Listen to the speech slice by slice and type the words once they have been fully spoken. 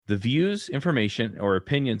The views, information, or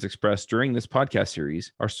opinions expressed during this podcast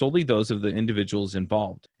series are solely those of the individuals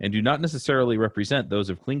involved and do not necessarily represent those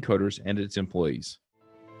of Clean Coders and its employees.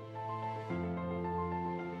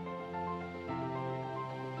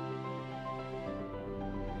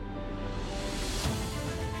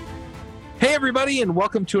 Hey, everybody, and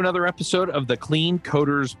welcome to another episode of the Clean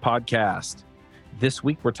Coders podcast. This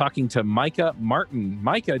week, we're talking to Micah Martin.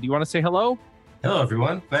 Micah, do you want to say hello? Hello,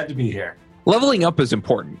 everyone. Glad to be here. Leveling up is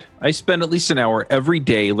important. I spend at least an hour every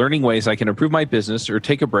day learning ways I can improve my business or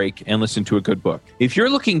take a break and listen to a good book. If you're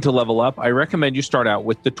looking to level up, I recommend you start out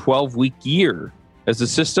with the 12-week year as a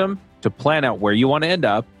system to plan out where you want to end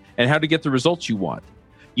up and how to get the results you want.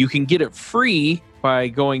 You can get it free by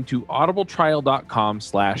going to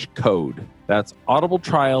audibletrial.com/code. That's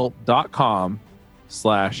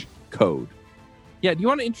audibletrial.com/code. Yeah, do you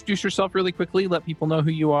want to introduce yourself really quickly? Let people know who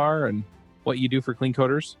you are and what you do for Clean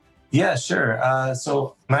Coders? Yeah, sure.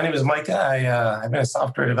 So my name is Micah. I've been a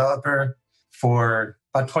software developer for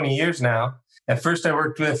about 20 years now. At first, I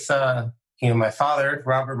worked with my father,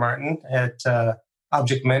 Robert Martin, at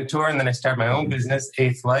Object Mentor, and then I started my own business,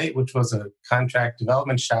 Eighth Light, which was a contract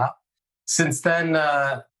development shop. Since then,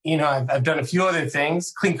 I've done a few other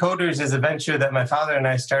things. Clean Coders is a venture that my father and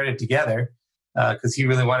I started together because he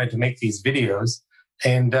really wanted to make these videos.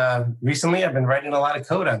 And recently, I've been writing a lot of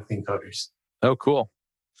code on Clean Coders. Oh, cool.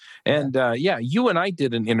 And you and I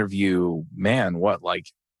did an interview, like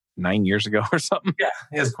 9 years ago or something? Yeah,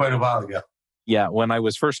 it was quite a while ago. Yeah, when I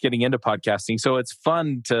was first getting into podcasting. So it's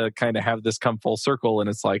fun to kind of have this come full circle. And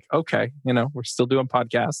it's like, okay, we're still doing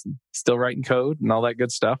podcasts and still writing code and all that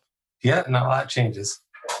good stuff. Yeah, not a lot changes.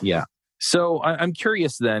 Yeah. So I'm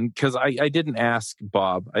curious then, because I didn't ask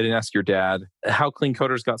Bob, I didn't ask your dad, how Clean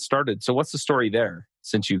Coders got started. So what's the story there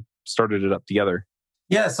since you started it up together?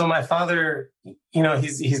 Yeah, so my father,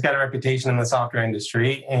 he's got a reputation in the software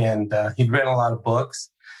industry, and he'd written a lot of books,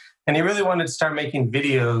 and he really wanted to start making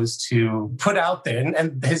videos to put out there.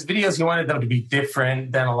 And his videos, he wanted them to be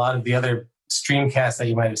different than a lot of the other streamcasts that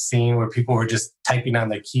you might have seen where people were just typing on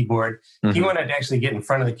their keyboard. Mm-hmm. He wanted to actually get in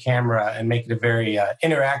front of the camera and make it a very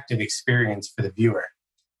interactive experience for the viewer.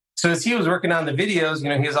 So as he was working on the videos, he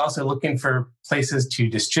was also looking for places to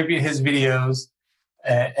distribute his videos.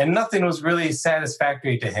 And nothing was really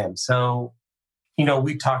satisfactory to him. So,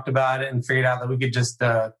 we talked about it and figured out that we could just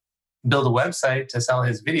build a website to sell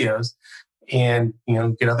his videos and,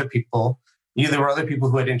 get other people. There were other people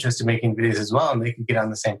who had interest in making videos as well, and they could get on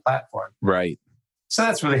the same platform. Right. So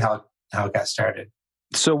that's really how it got started.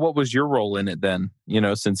 So what was your role in it then?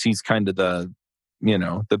 Since he's kind of the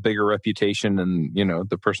bigger reputation and,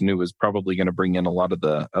 the person who was probably going to bring in a lot of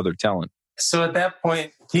the other talent. So at that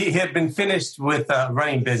point, he had been finished with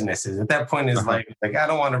running businesses. At that point, is like I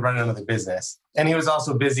don't want to run another business. And he was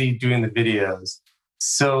also busy doing the videos.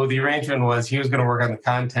 So the arrangement was he was going to work on the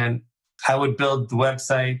content. I would build the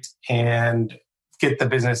website and get the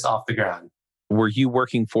business off the ground. Were you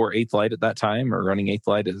working for Eighth Light at that time or running Eighth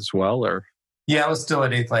Light as well? Or yeah, I was still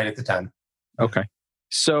at Eighth Light at the time. Okay.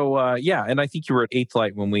 So and I think you were at Eighth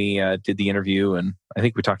Light when we did the interview, and I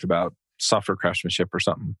think we talked about software craftsmanship or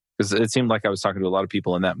something, because it seemed like I was talking to a lot of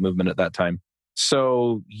people in that movement at that time.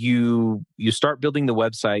 So you start building the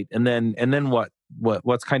website, and then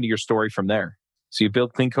what's kind of your story from there? So you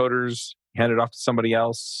build Clean Coders, hand it off to somebody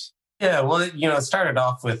else. Yeah, well, it started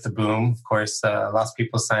off with the boom. Of course, lots of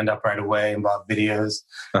people signed up right away and bought videos.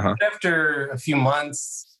 Uh-huh. But after a few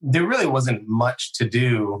months, there really wasn't much to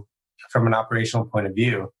do from an operational point of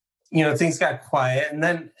view. Things got quiet, and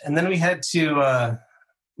then we had to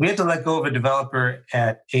let go of a developer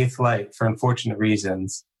at Eighth Light for unfortunate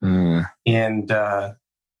reasons. Mm. And,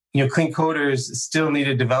 Clean Coders still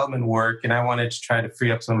needed development work, and I wanted to try to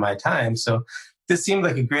free up some of my time. So this seemed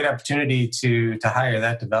like a great opportunity to hire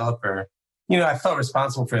that developer. I felt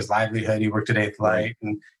responsible for his livelihood. He worked at Eighth Light,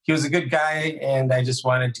 and he was a good guy, and I just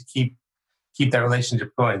wanted to keep that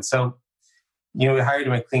relationship going. So, we hired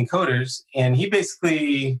him at Clean Coders, and he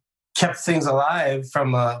basically kept things alive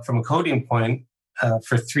from a coding point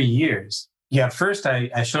for 3 years. Yeah, at first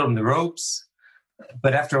I showed him the ropes,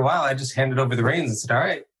 but after a while I just handed over the reins and said, all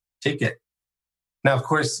right, take it. Now, of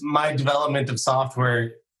course, my development of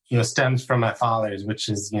software, stems from my father's, which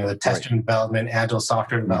is, the test development, agile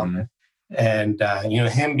software development. Mm-hmm. And,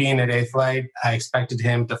 him being at Eighth Light, I expected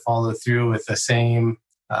him to follow through with the same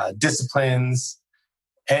disciplines,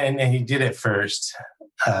 and he did it first.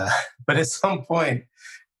 But at some point,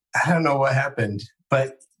 I don't know what happened,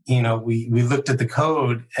 but we looked at the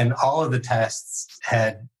code and all of the tests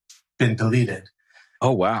had been deleted.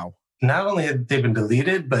 Oh, wow. Not only had they been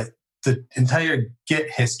deleted, but the entire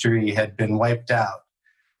Git history had been wiped out.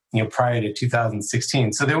 prior to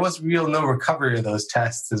 2016. So there was no recovery of those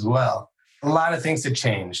tests as well. A lot of things had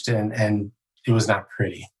changed, and it was not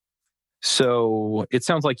pretty. So it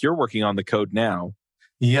sounds like you're working on the code now.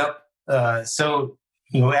 Yep. So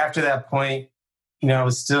after that point, I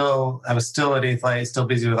was still at 8th Light, still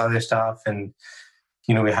busy with other stuff, and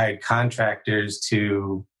we hired contractors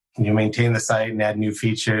to maintain the site and add new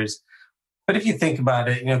features. But if you think about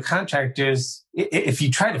it, contractors, if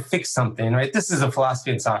you try to fix something, right, this is a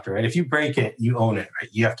philosophy in software, right? If you break it, you own it, right?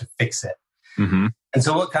 You have to fix it. Mm-hmm. And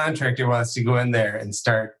so what contractor wants to go in there and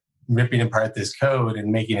start ripping apart this code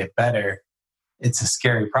and making it better? It's a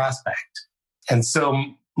scary prospect. And so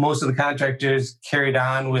most of the contractors carried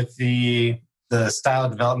on with the style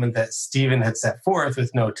of development that Steven had set forth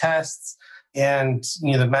with no tests. And,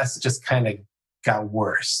 the mess just kind of got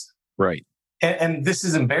worse. Right. And this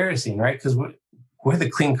is embarrassing, right? Because we're the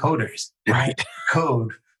clean coders. Right.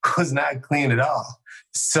 Code was not clean at all.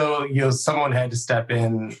 So, someone had to step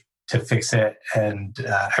in to fix it. And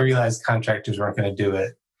I realized contractors weren't going to do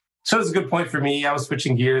it. So it was a good point for me. I was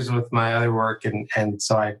switching gears with my other work. And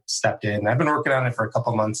so I stepped in. I've been working on it for a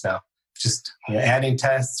couple months now. Just adding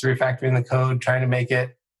tests, refactoring the code, trying to make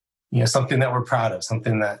it something that we're proud of,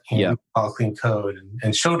 something that we call clean code,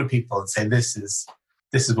 and show to people and say, this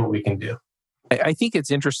is what we can do. I think it's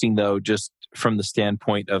interesting, though, just from the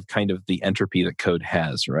standpoint of kind of the entropy that code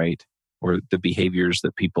has, right? Or the behaviors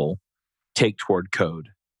that people take toward code,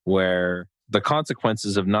 where the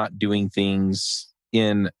consequences of not doing things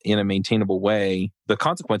in a maintainable way, the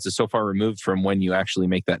consequence is so far removed from when you actually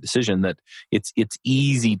make that decision that it's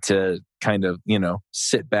easy to kind of,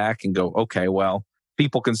 sit back and go, okay, well,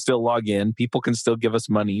 people can still log in, people can still give us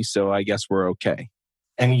money, so I guess we're okay.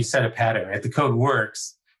 And you set a pattern, right? The code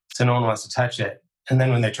works, so no one wants to touch it. And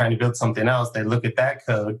then when they're trying to build something else, they look at that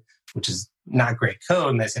code, which is not great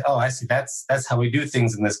code, and they say, oh, I see, that's how we do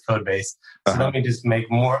things in this code base. So let me just make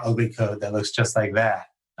more ugly code that looks just like that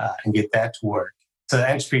and get that to work. So the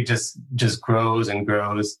entropy just grows and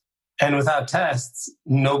grows. And without tests,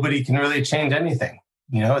 nobody can really change anything.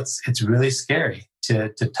 It's really scary to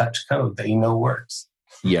touch code that works.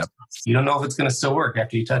 Yep. You don't know if it's going to still work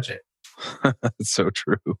after you touch it. So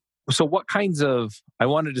true. So what kinds of, I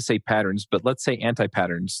wanted to say patterns, but let's say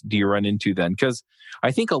anti-patterns do you run into then? Because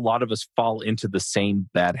I think a lot of us fall into the same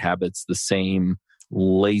bad habits, the same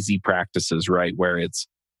lazy practices, right? Where it's,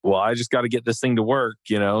 well, I just got to get this thing to work,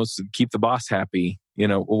 so keep the boss happy.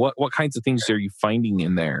 What kinds of things are you finding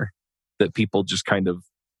in there that people just kind of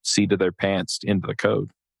see to their pants into the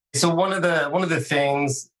code? So one of the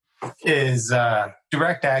things is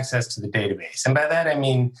direct access to the database. And by that, I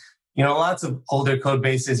mean, lots of older code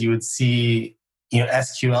bases, you would see,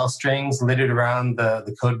 SQL strings littered around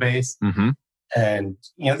the code base. Mm-hmm. And,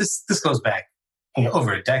 this goes back,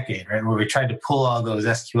 over a decade, right? Where we tried to pull all those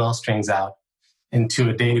SQL strings out into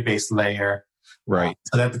a database layer. Right.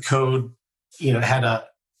 So that the code, had a,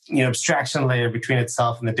 abstraction layer between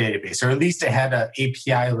itself and the database, or at least it had an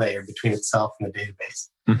API layer between itself and the database.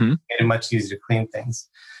 Mm-hmm. Made it much easier to clean things.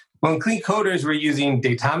 Well, in Clean Coders, we're using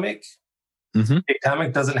Datomic. Mm-hmm.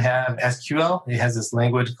 Datomic doesn't have SQL. It has this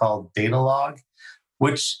language called Datalog,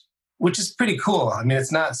 which is pretty cool. I mean,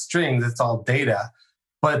 it's not strings, it's all data.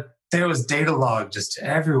 But there was Datalog just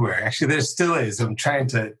everywhere. Actually, there still is. I'm trying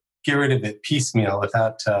to get rid of it piecemeal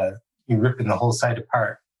without ripping the whole site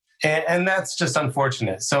apart. And that's just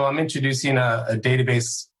unfortunate. So I'm introducing a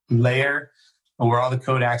database layer where all the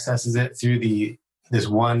code accesses it through this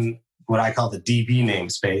one, what I call the DB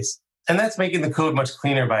namespace. And that's making the code much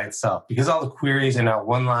cleaner by itself because all the queries are now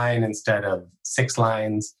one line instead of 6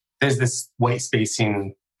 lines. There's this white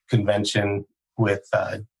spacing convention with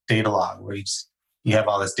Datalog where you have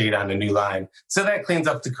all this data on a new line. So that cleans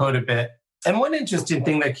up the code a bit. And one interesting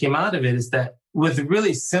thing that came out of it is that with a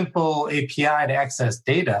really simple API to access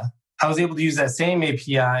data, I was able to use that same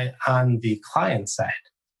API on the client side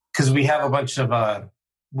because we have a bunch of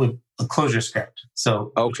with a Clojure script.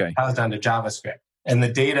 So okay, I was down to JavaScript, and the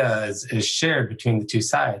data is shared between the two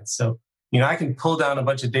sides. So I can pull down a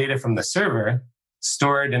bunch of data from the server,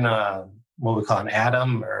 store it in what we call an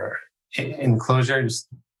Atom or in Clojure,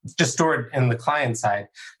 just store it in the client side,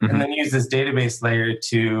 mm-hmm. and then use this database layer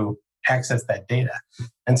to access that data.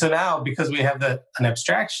 And so now, because we have an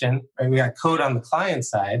abstraction, right, we got code on the client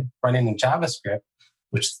side running in JavaScript,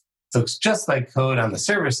 which looks just like code on the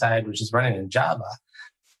server side, which is running in Java.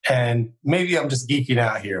 And maybe I'm just geeking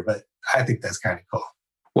out here, but I think that's kind of cool.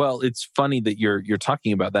 Well, it's funny that you're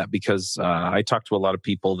talking about that because I talk to a lot of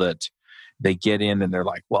people that they get in and they're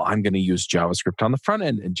like, well, I'm going to use JavaScript on the front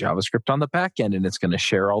end and JavaScript on the back end, and it's going to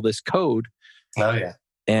share all this code. Oh, yeah.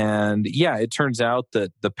 And yeah, it turns out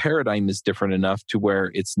that the paradigm is different enough to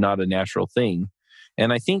where it's not a natural thing.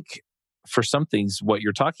 And I think for some things, what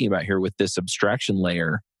you're talking about here with this abstraction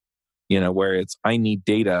layer, where it's, I need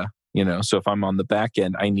data, so if I'm on the back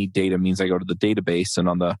end, I need data means I go to the database. And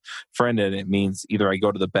on the front end, it means either I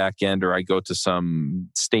go to the back end or I go to some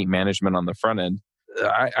state management on the front end.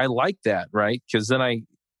 I like that, right? Because then I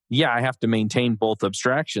have to maintain both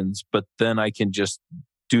abstractions, but then I can just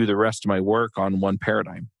do the rest of my work on one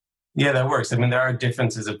paradigm. Yeah, that works. I mean, there are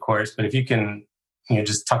differences, of course, but if you can,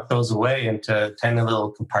 just tuck those away into a tiny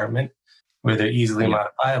little compartment where they're easily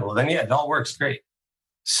modifiable, then it all works great.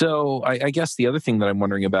 So I guess the other thing that I'm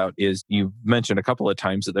wondering about is you mentioned a couple of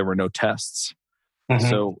times that there were no tests. Mm-hmm.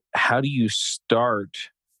 So how do you start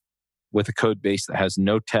with a code base that has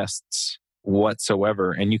no tests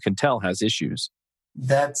whatsoever and you can tell has issues?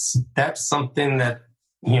 That's something that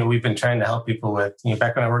we've been trying to help people with.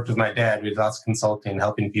 Back when I worked with my dad, we did lots of consulting,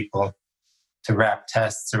 helping people to wrap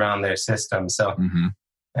tests around their system. So,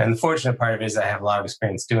 And the fortunate part of it is I have a lot of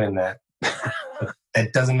experience doing that.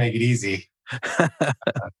 It doesn't make it easy.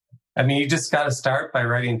 You just got to start by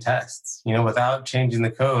writing tests. Without changing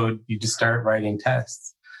the code, you just start writing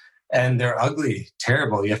tests. And they're ugly,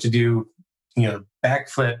 terrible. You have to do,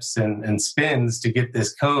 backflips and spins to get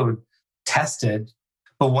this code tested.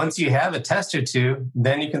 But once you have a test or two,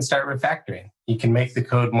 then you can start refactoring. You can make the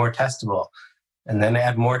code more testable and then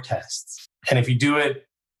add more tests. And if you do it,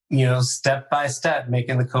 step by step,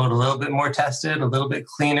 making the code a little bit more tested, a little bit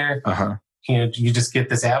cleaner, you just get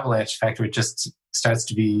this avalanche effect where it just starts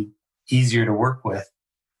to be easier to work with.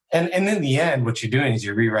 And in the end, what you're doing is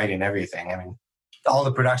you're rewriting everything. All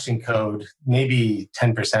the production code, maybe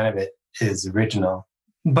 10% of it is original.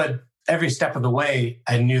 But every step of the way,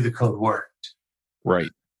 I knew the code worked.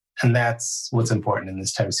 Right. And that's what's important in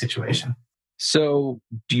this type of situation. So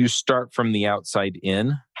do you start from the outside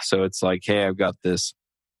in? So it's like, hey, I've got this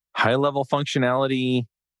high-level functionality,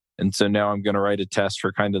 and so now I'm going to write a test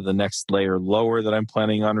for kind of the next layer lower that I'm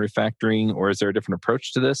planning on refactoring? Or is there a different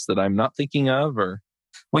approach to this that I'm not thinking of? Or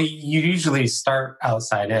well, you usually start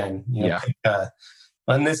outside in. Well,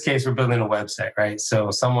 in this case, we're building a website, right?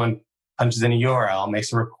 So someone punches in a URL,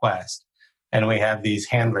 makes a request, and we have these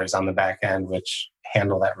handlers on the back end which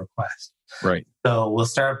handle that request. Right. So we'll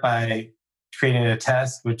start by creating a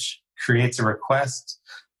test which creates a request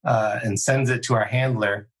and sends it to our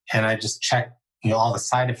handler. And I just check, all the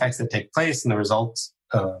side effects that take place and the results,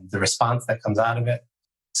 the response that comes out of it.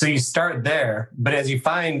 So you start there, but as you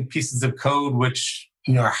find pieces of code which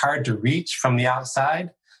are hard to reach from the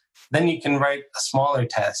outside, then you can write a smaller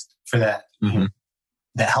test for that,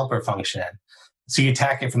 that helper function. So you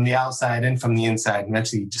attack it from the outside and from the inside, and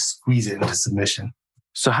eventually you just squeeze it into submission.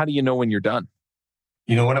 So how do you know when you're done?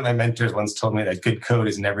 One of my mentors once told me that good code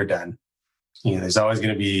is never done. There's always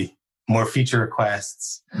going to be more feature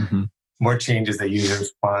requests, more changes that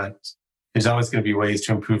users want. There's always going to be ways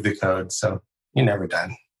to improve the code. So you're never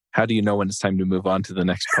done. How do you know when it's time to move on to the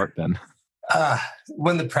next part then?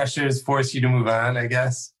 When the pressures force you to move on, I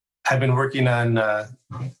guess. I've been working on, at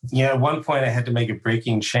one point I had to make a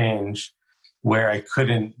breaking change where I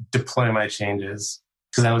couldn't deploy my changes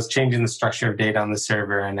because I was changing the structure of data on the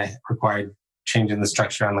server and it required changing the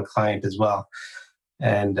structure on the client as well.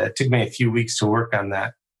 And it took me a few weeks to work on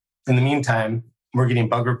that. In the meantime, we're getting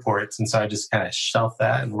bug reports. And so I just kind of shelf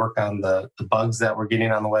that and work on the bugs that we're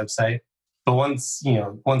getting on the website. But once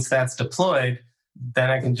that's deployed,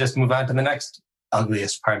 then I can just move on to the next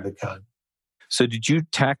ugliest part of the code. So did you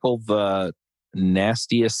tackle the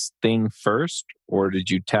nastiest thing first, or did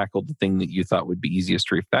you tackle the thing that you thought would be easiest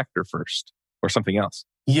to refactor first, or something else?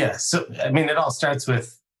 Yeah. So, it all starts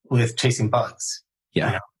with chasing bugs.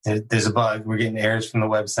 Yeah. There's a bug. We're getting errors from the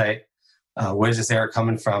website. Where's this error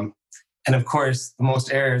coming from? And of course, the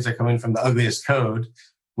most errors are coming from the ugliest code,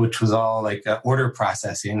 which was all like order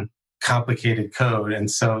processing, complicated code. And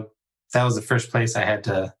so that was the first place I had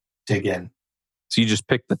to dig in. So you just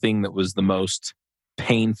picked the thing that was the most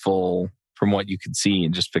painful from what you could see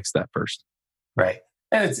and just fix that first. Right.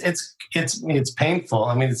 And it's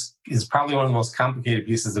painful. It's probably one of the most complicated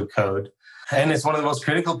pieces of code. And it's one of the most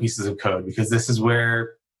critical pieces of code because this is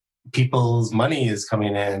where people's money is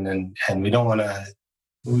coming in and we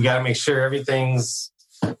got to make sure everything's,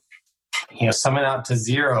 summing out to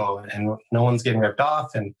zero and no one's getting ripped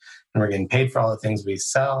off and we're getting paid for all the things we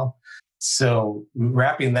sell. So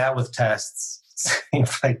wrapping that with tests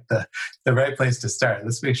seems like the right place to start.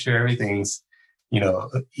 Let's make sure everything's,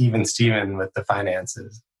 even Steven with the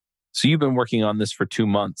finances. So you've been working on this for 2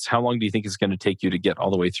 months. How long do you think it's going to take you to get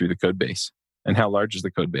all the way through the code base? And how large is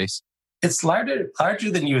the code base? It's larger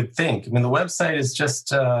than you would think. I mean, the website is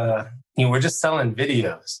just, we're just selling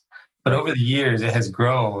videos. But over the years, it has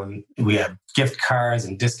grown. We have gift cards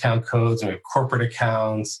and discount codes, and we have corporate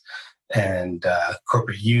accounts and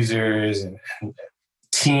corporate users and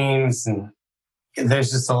teams. And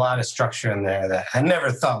there's just a lot of structure in there that I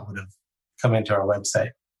never thought would have come into our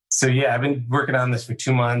website. So yeah, I've been working on this for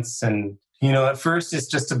 2 months. And, at first it's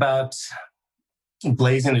just about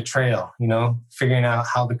blazing a trail, figuring out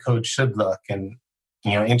how the code should look and,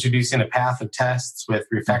 introducing a path of tests with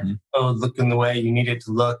refactored code looking the way you need it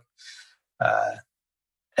to look.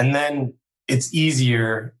 And then it's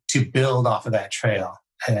easier to build off of that trail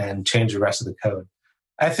and change the rest of the code.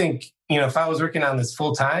 I think, if I was working on this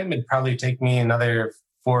full time, it'd probably take me another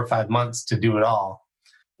 4 or 5 months to do it all.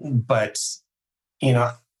 But,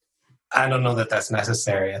 I don't know that that's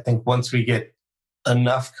necessary. I think once we get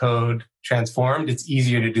enough code transformed, it's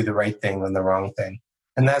easier to do the right thing than the wrong thing.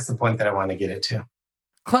 And that's the point that I want to get it to.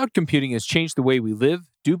 Cloud computing has changed the way we live,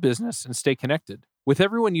 do business, and stay connected. With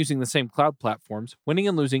everyone using the same cloud platforms, winning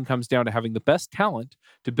and losing comes down to having the best talent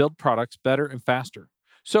to build products better and faster.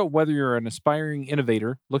 So whether you're an aspiring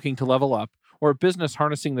innovator looking to level up, or a business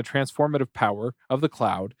harnessing the transformative power of the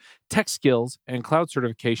cloud, tech skills and cloud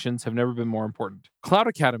certifications have never been more important. Cloud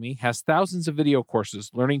Academy has thousands of video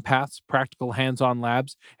courses, learning paths, practical hands-on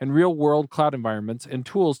labs, and real-world cloud environments and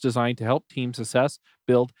tools designed to help teams assess,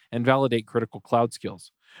 build, and validate critical cloud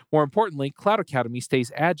skills. More importantly, Cloud Academy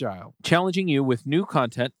stays agile, challenging you with new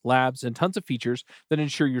content, labs, and tons of features that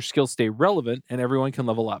ensure your skills stay relevant and everyone can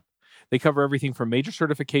level up. They cover everything from major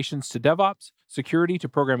certifications to DevOps, security to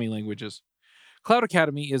programming languages. Cloud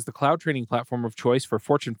Academy is the cloud training platform of choice for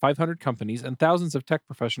Fortune 500 companies and thousands of tech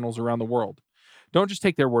professionals around the world. Don't just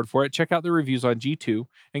take their word for it. Check out the reviews on G2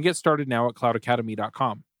 and get started now at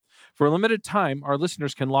cloudacademy.com. For a limited time, our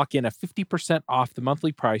listeners can lock in a 50% off the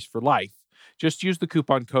monthly price for life. Just use the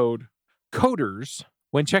coupon code CODERS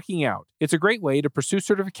when checking out. It's a great way to pursue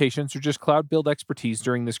certifications or just cloud build expertise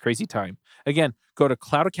during this crazy time. Again, go to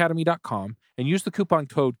cloudacademy.com and use the coupon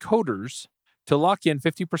code CODERS to lock in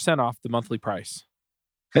 50% off the monthly price.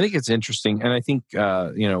 I think it's interesting. And I think,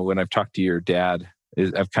 when I've talked to your dad,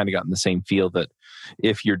 I've kind of gotten the same feel that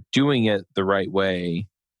if you're doing it the right way,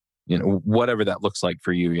 whatever that looks like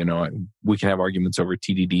for you, we can have arguments over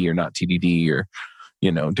TDD or not TDD or,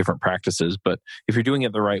 different practices. But if you're doing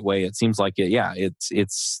it the right way, it seems like it gets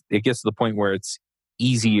to the point where it's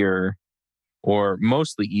easier or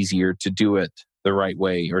mostly easier to do it the right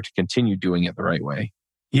way or to continue doing it the right way.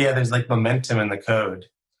 Yeah, there's like momentum in the code.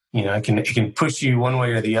 It can push you one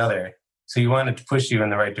way or the other. So you want it to push you in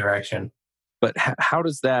the right direction. But how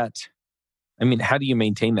does that, how do you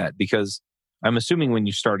maintain that? Because I'm assuming when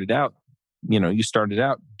you started out,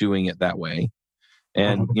 doing it that way.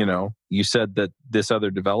 And, you said that this other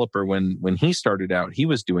developer, when he started out, he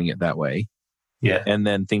was doing it that way. Yeah. And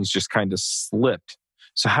then things just kind of slipped.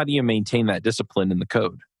 So how do you maintain that discipline in the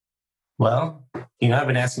code? Well, I've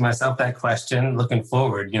been asking myself that question looking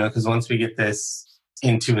forward, because once we get this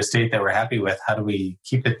into a state that we're happy with, how do we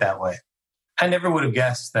keep it that way? I never would have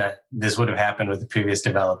guessed that this would have happened with the previous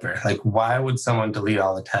developer. Like, why would someone delete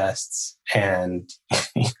all the tests and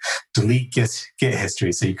delete Git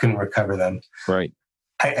history so you couldn't recover them? Right.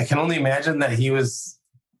 I can only imagine that he was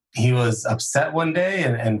upset one day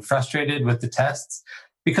and frustrated with the tests,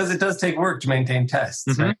 because it does take work to maintain tests.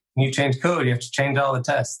 Mm-hmm. Right? When you change code, you have to change all the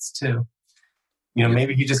tests too.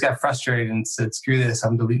 Maybe he just got frustrated and said, screw this,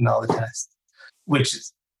 I'm deleting all the tests, which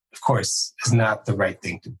of course is not the right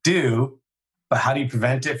thing to do. But how do you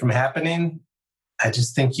prevent it from happening? I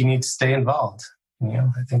just think you need to stay involved. I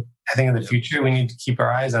think in the future, we need to keep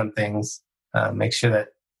our eyes on things, make sure that,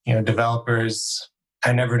 developers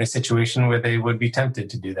are never in a situation where they would be tempted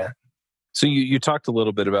to do that. So you talked a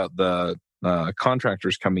little bit about the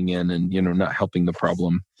contractors coming in and, not helping the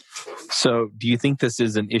problem. So do you think this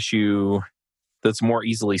is an issue that's more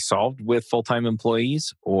easily solved with full-time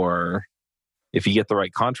employees? Or if you get the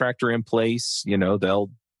right contractor in place, they'll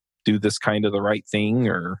do this kind of the right thing?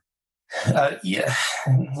 Or yeah,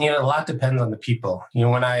 a lot depends on the people.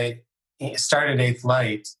 When I started 8th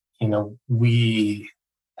Light,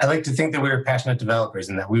 I like to think that we were passionate developers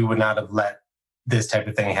and that we would not have let this type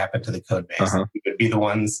of thing happen to the code base. Uh-huh. We would be the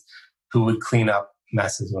ones who would clean up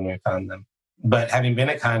messes when we found them. But having been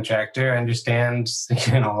a contractor, I understand,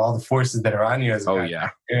 all the forces that are on you as a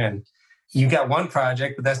contractor. Yeah. And you got one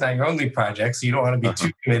project, but that's not your only project. So you don't want to be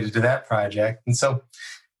too committed to that project. And so,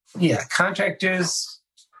 yeah, contractors,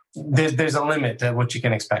 there's a limit to what you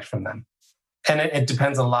can expect from them. And it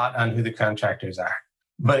depends a lot on who the contractors are.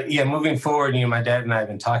 But yeah, moving forward, my dad and I have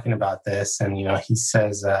been talking about this, and he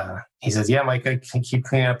says, yeah, Mike, I can keep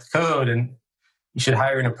cleaning up the code, and you should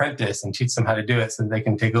hire an apprentice and teach them how to do it so they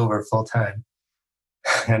can take over full time.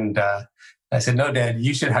 And I said, no, Dad,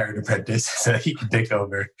 you should hire an apprentice so he can take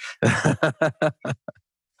over.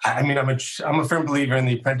 I mean, I'm a firm believer in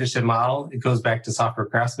the apprenticeship model. It goes back to software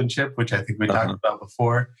craftsmanship, which I think we talked about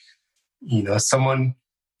before. Someone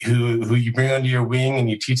who you bring under your wing and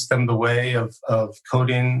you teach them the way of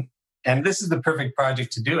coding. And this is the perfect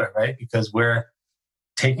project to do it, right? Because we're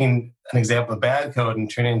taking an example of bad code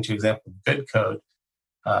and turning it into an example of good code.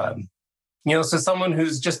 So someone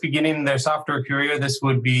who's just beginning their software career, this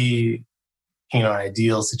would be, an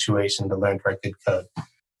ideal situation to learn to write good code.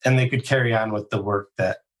 And they could carry on with the work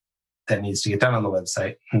that needs to get done on the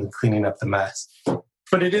website and cleaning up the mess.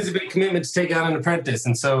 But it is a big commitment to take on an apprentice.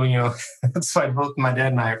 And so, that's why both my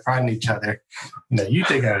dad and I are prodding each other. You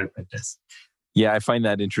take on an apprentice. Yeah, I find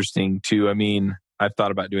that interesting too. I mean, I've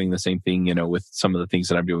thought about doing the same thing, with some of the things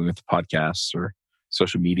that I'm doing with the podcasts or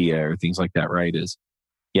social media or things like that, right?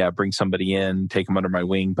 Bring somebody in, take them under my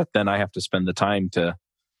wing, but then I have to spend the time to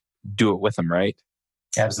do it with them, right?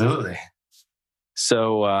 Absolutely.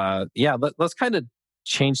 So, let's kind of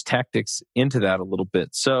change tactics into that a little bit.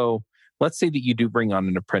 So let's say that you do bring on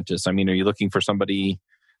an apprentice. I mean, are you looking for somebody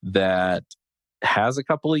that has a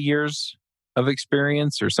couple of years of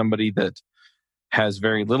experience or somebody that has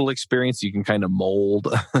very little experience you can kind of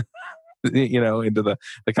mold, into the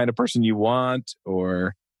kind of person you want?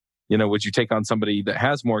 Or, would you take on somebody that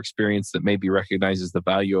has more experience that maybe recognizes the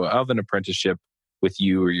value of an apprenticeship with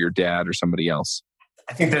you or your dad or somebody else?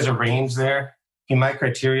 I think there's a range there. My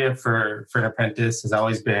criteria for an apprentice has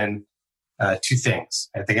always been two things.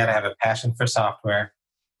 They got to have a passion for software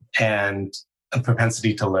and a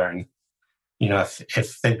propensity to learn.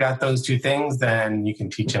 If they've got those two things, then you can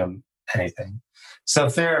teach them anything. So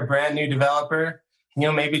if they're a brand new developer,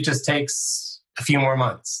 maybe it just takes a few more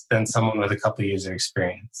months than someone with a couple of years of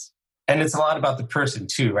experience. And it's a lot about the person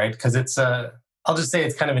too, right? Because I'll just say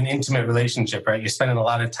it's kind of an intimate relationship, right? You're spending a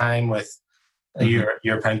lot of time with your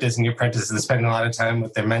apprentice, and your apprentice is spending a lot of time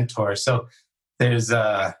with their mentor. So there's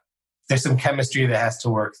some chemistry that has to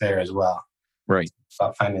work there as well. Right. It's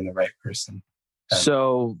about finding the right person.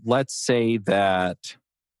 So let's say that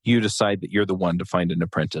you decide that you're the one to find an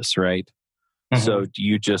apprentice, right? Mm-hmm. So do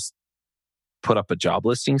you just put up a job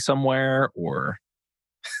listing somewhere, or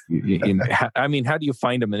how do you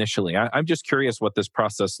find them initially? I'm just curious what this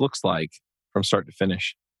process looks like from start to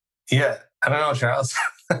finish. Yeah, I don't know, Charles.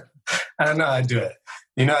 I don't know how to do it.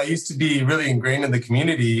 I used to be really ingrained in the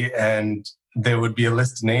community, and there would be a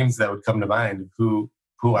list of names that would come to mind of who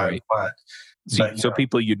I would want. So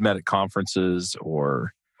people you'd met at conferences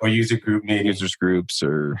or user group meetings. Users groups,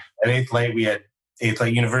 or at 8th Light, we had 8th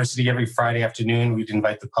Light University every Friday afternoon. We'd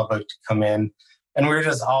invite the public to come in, and we were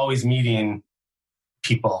just always meeting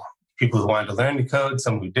people who wanted to learn to code,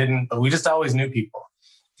 some who didn't, but we just always knew people.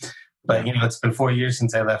 But, it's been 4 years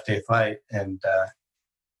since I left 8th Light, and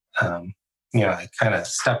I kind of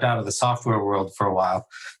stepped out of the software world for a while.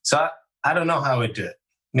 So I don't know how I would do it.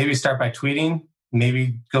 Maybe start by tweeting,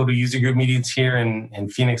 maybe go to user group meetings here in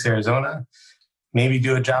Phoenix, Arizona, maybe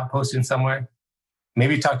do a job posting somewhere,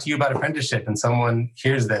 maybe talk to you about apprenticeship and someone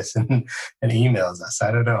hears this and emails us.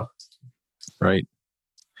 I don't know. Right.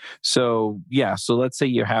 So let's say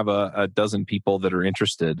you have a dozen people that are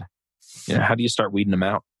interested. How do you start weeding them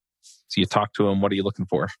out? So you talk to them. What are you looking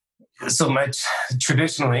for? So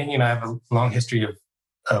traditionally, I have a long history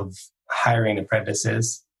of hiring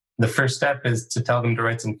apprentices. The first step is to tell them to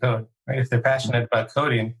write some code, right? If they're passionate about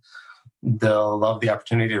coding, they'll love the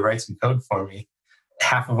opportunity to write some code for me.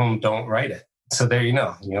 Half of them don't write it. So there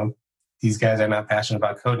these guys are not passionate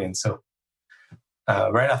about coding. So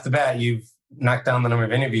right off the bat, you've knocked down the number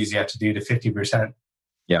of interviews you have to do to 50%.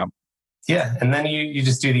 Yeah. Yeah. And then you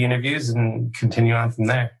just do the interviews and continue on from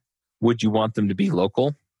there. Would you want them to be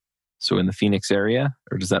local? So in the Phoenix area,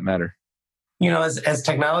 or does that matter? As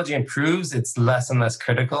technology improves, it's less and less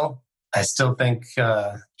critical. I still think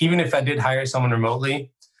even if I did hire someone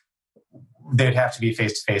remotely, there'd have to be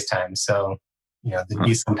face-to-face time. So, there'd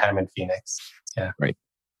be some time in Phoenix. Yeah. Right.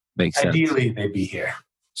 Makes sense. Ideally, they'd be here.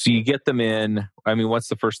 So you get them in. What's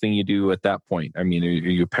the first thing you do at that point? Are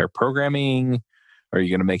you pair programming? Are you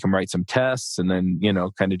going to make them write some tests and then,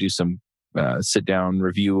 kind of do some sit down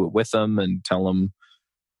review with them and tell them,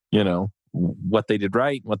 what they did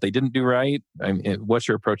right, what they didn't do right? What's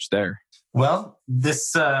your approach there? Well,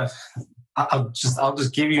 this I'll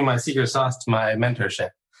just give you my secret sauce to my mentorship.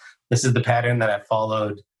 This is the pattern that I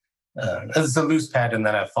followed. It's a loose pattern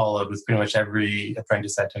that I followed with pretty much every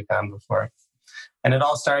apprentice I took on before. And it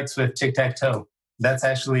all starts with tic-tac-toe. That's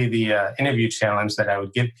actually the interview challenge that I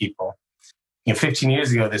would give people. 15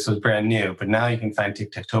 years ago, this was brand new, but now you can find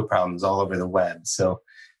tic-tac-toe problems all over the web. So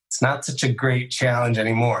it's not such a great challenge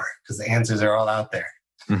anymore because the answers are all out there.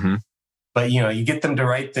 Mm-hmm. But, you get them to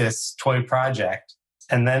write this toy project,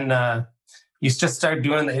 and then you just start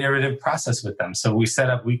doing the iterative process with them. So we set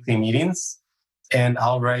up weekly meetings, and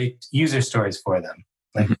I'll write user stories for them.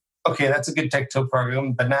 Like, okay, that's a good tic-tac-toe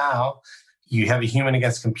program, but now you have a human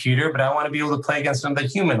against computer, but I want to be able to play against another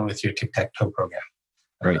human with your tic-tac-toe program.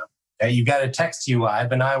 Right. You got a text UI,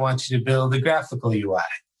 but now I want you to build a graphical UI.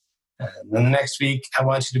 And then the next week, I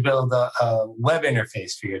want you to build a web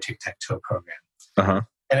interface for your tic-tac-toe program. Uh-huh.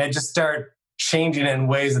 And I just start changing it in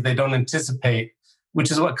ways that they don't anticipate, which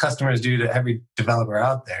is what customers do to every developer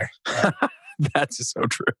out there. That's so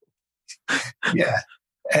true. Yeah.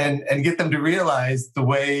 And get them to realize the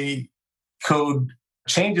way code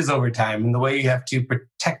changes over time and the way you have to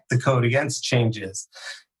protect the code against changes.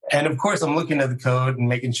 And of course, I'm looking at the code and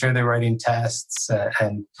making sure they're writing tests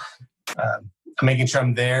and making sure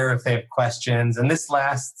I'm there if they have questions. And this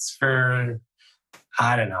lasts for,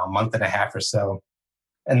 I don't know, a month and a half or so.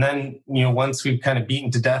 And then, once we've kind of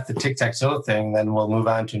beaten to death the tic-tac-toe thing, then we'll move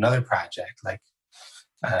on to another project, like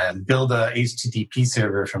build a HTTP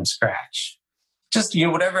server from scratch. Just,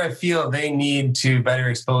 whatever I feel they need to better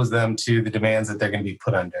expose them to the demands that they're going to be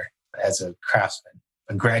put under as a craftsman,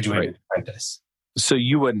 a graduated apprentice. So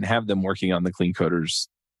you wouldn't have them working on the Clean Coders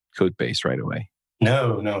code base right away?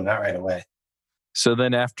 No, not right away. So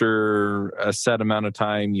then after a set amount of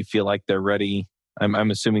time, you feel like they're ready.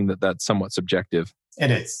 I'm assuming that that's somewhat subjective. It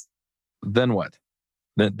is. Then what?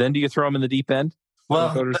 Then do you throw them in the deep end?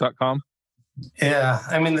 Well, coders.com? Yeah.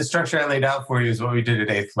 I mean, the structure I laid out for you is what we did at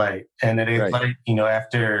 8th Light. And at 8th Light,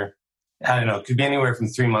 after, I don't know, it could be anywhere from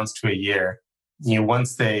 3 months to a year.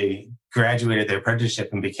 Once they graduated their apprenticeship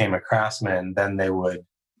and became a craftsman, then they would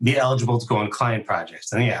be eligible to go on client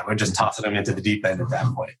projects. And we're just tossing them into the deep end at that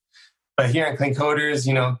point. But here in Clean Coders,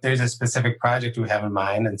 there's a specific project we have in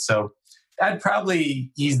mind. And so I'd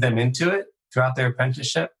probably ease them into it throughout their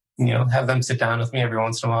apprenticeship, have them sit down with me every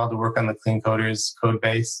once in a while to work on the Clean Coders code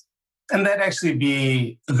base. And that'd actually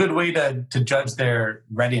be a good way to judge their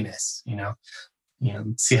readiness,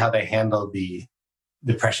 see how they handle the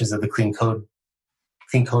pressures of the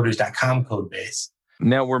cleancoders.com code base.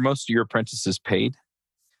 Now, were most of your apprentices paid?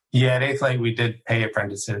 Yeah, at 8th Light, we did pay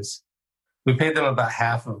apprentices. We paid them about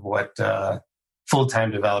half of what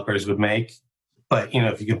full-time developers would make. But,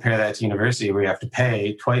 if you compare that to university where you have to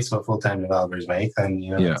pay twice what full-time developers make, then,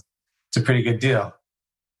 it's a pretty good deal.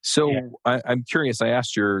 So I'm curious, I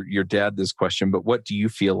asked your dad this question, but what do you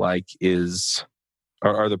feel like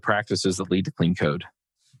are the practices that lead to clean code?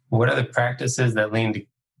 What are the practices that lead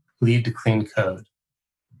to clean code?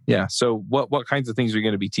 Yeah. So what kinds of things are you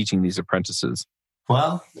going to be teaching these apprentices?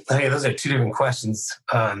 Well, hey, those are two different questions.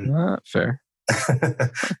 Fair. I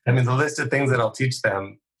mean, the list of things that I'll teach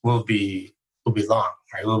them will be long,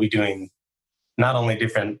 right? We'll be doing not only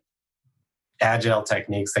different agile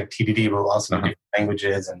techniques like TDD, but we'll also do different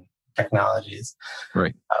languages and technologies.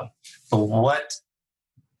 Right. But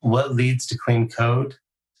what leads to clean code?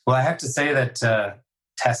 Well, I have to say that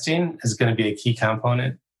testing is going to be a key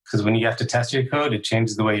component because when you have to test your code, it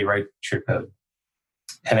changes the way you write your code.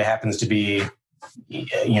 And it happens to be,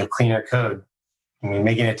 cleaner code. I mean,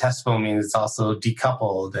 making it testable means it's also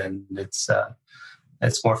decoupled and it's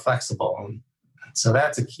more flexible. So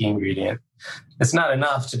that's a key ingredient. It's not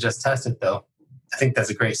enough to just test it, though. I think that's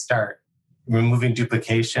a great start. Removing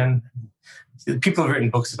duplication. People have written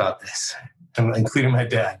books about this, including my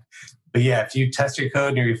dad. But yeah, if you test your code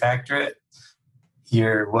and you refactor it,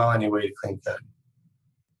 you're well on your way to clean code.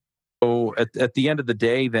 So at the end of the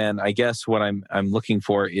day, then I guess what I'm looking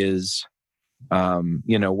for is,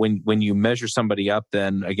 when you measure somebody up,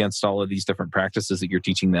 then against all of these different practices that you're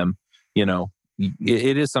teaching them,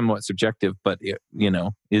 it is somewhat subjective. But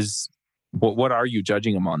what are you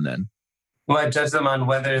judging them on then? Well, I judge them on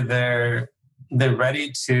whether they're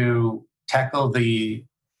ready to tackle the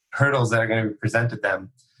hurdles that are going to be presented to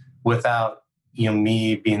them without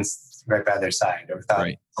me being right by their side or without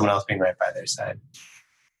someone else being right by their side.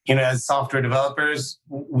 As software developers,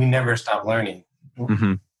 we never stop learning.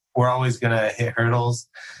 Mm-hmm. We're always going to hit hurdles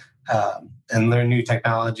and learn new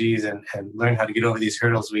technologies and learn how to get over these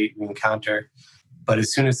hurdles we encounter. But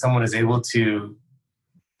as soon as someone is able to,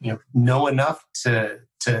 know enough to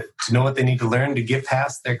know what they need to learn to get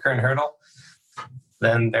past their current hurdle,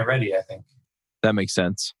 then they're ready, I think. That makes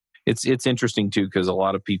sense. It's interesting too, because a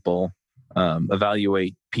lot of people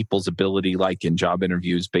evaluate people's ability, like in job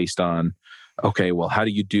interviews, based on, okay, well, how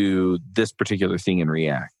do you do this particular thing in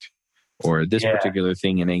React? or this particular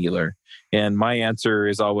thing in Angular? And my answer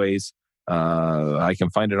is always, I can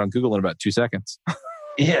find it on Google in about 2 seconds.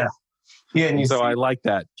 Yeah. And so I like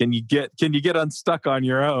that. Can you get unstuck on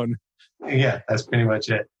your own? Yeah, that's pretty much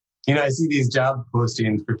it. I see these job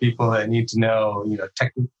postings for people that need to know,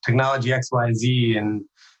 technology XYZ and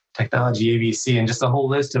technology ABC and just a whole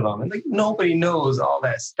list of them. And nobody knows all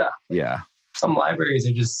that stuff. Yeah. Some libraries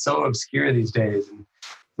are just so obscure these days. And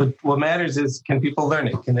what matters is, can people learn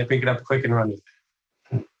it? Can they pick it up quick and run with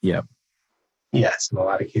it? Yep. Yes, in a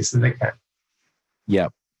lot of cases they can.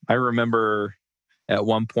 Yep. I remember at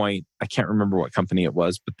one point, I can't remember what company it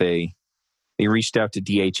was, but they reached out to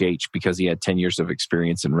DHH because he had 10 years of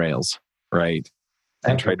experience in Rails, right?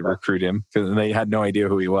 And tried to recruit him because they had no idea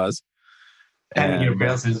who he was. And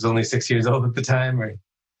Rails was only 6 years old at the time, right?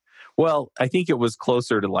 Well, I think it was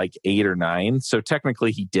closer to 8 or 9. So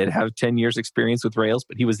technically he did have 10 years experience with Rails,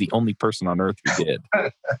 but he was the only person on earth who did.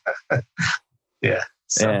 Yeah.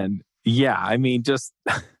 So. And I mean, just,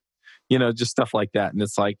 just stuff like that. And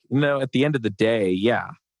it's at the end of the day,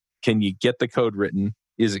 can you get the code written?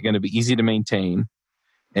 Is it going to be easy to maintain?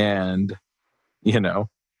 And,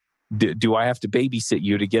 do I have to babysit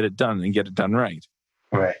you to get it done and get it done right?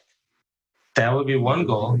 Right. That would be one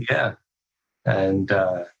goal. Yeah. And,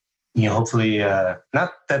 hopefully,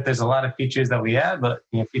 not that there's a lot of features that we add, but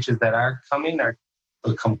features that are coming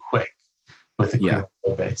will come quick with the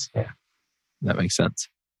code base. Yeah. That makes sense.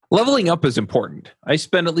 Leveling up is important. I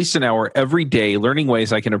spend at least an hour every day learning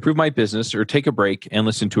ways I can improve my business or take a break and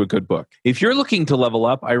listen to a good book. If you're looking to level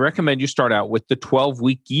up, I recommend you start out with the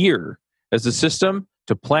 12-week year as a system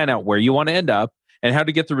to plan out where you want to end up and how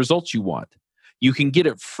to get the results you want. You can get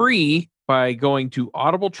it free by going to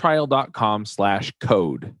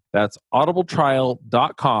audibletrial.com/code. That's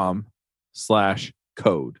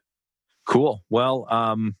audibletrial.com/code. Cool. Well,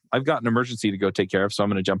 I've got an emergency to go take care of, so I'm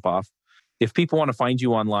going to jump off. If people want to find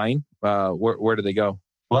you online, where do they go?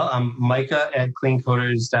 Well, I'm Micah at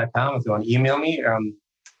cleancoders.com. If you want to email me,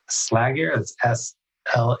 Slagyr, that's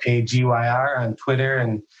SLAGYR on Twitter.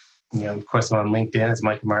 And, of course, I'm on LinkedIn. It's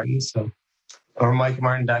Micah Martin. Or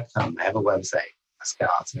MicahMartin.com. I have a website. It's got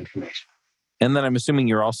lots of information. And then I'm assuming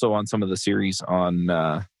you're also on some of the series on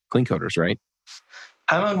Clean Coders, right?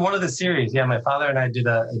 I'm on one of the series. Yeah, my father and I did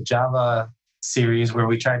a Java series where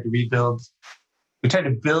we tried to build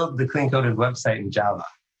the Clean Coded website in Java.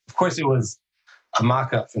 Of course, it was a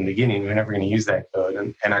mock-up from the beginning. We were never going to use that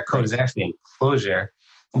code. And our code is actually in Clojure.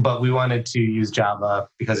 But we wanted to use Java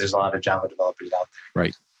because there's a lot of Java developers out there.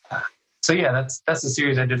 Right. So yeah, that's the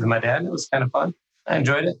series I did with my dad. It was kind of fun. I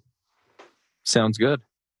enjoyed it. Sounds good.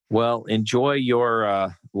 Well, enjoy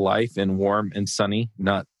your life in warm and sunny.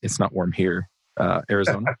 It's not warm here,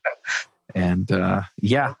 Arizona. And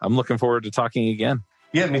I'm looking forward to talking again.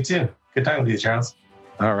 Yeah, me too. Good talking with you, Charles.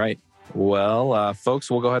 All right. Well,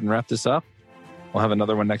 folks, we'll go ahead and wrap this up. We'll have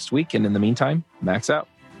another one next week. And in the meantime, max out.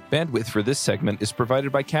 Bandwidth for this segment is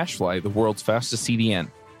provided by CacheFly, the world's fastest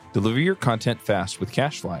CDN. Deliver your content fast with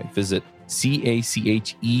CacheFly. Visit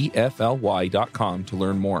CacheFly.com to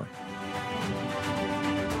learn more.